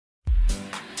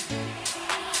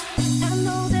I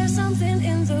know there's something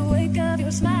in the wake of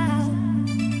your smile.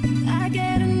 I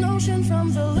get a notion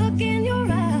from the look in your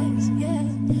eyes. Yeah,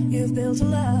 you've built a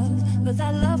love, but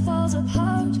that love falls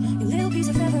apart. Your little piece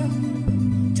of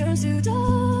heaven turns to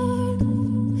dark.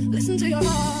 Listen to your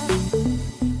heart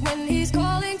when he's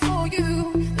calling for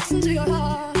you. Listen to your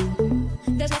heart,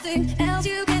 there's nothing else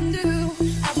you can do.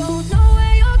 I don't know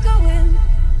where you're going,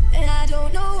 and I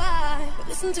don't know why, but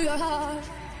listen to your heart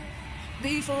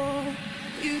before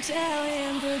you tell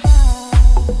him goodbye.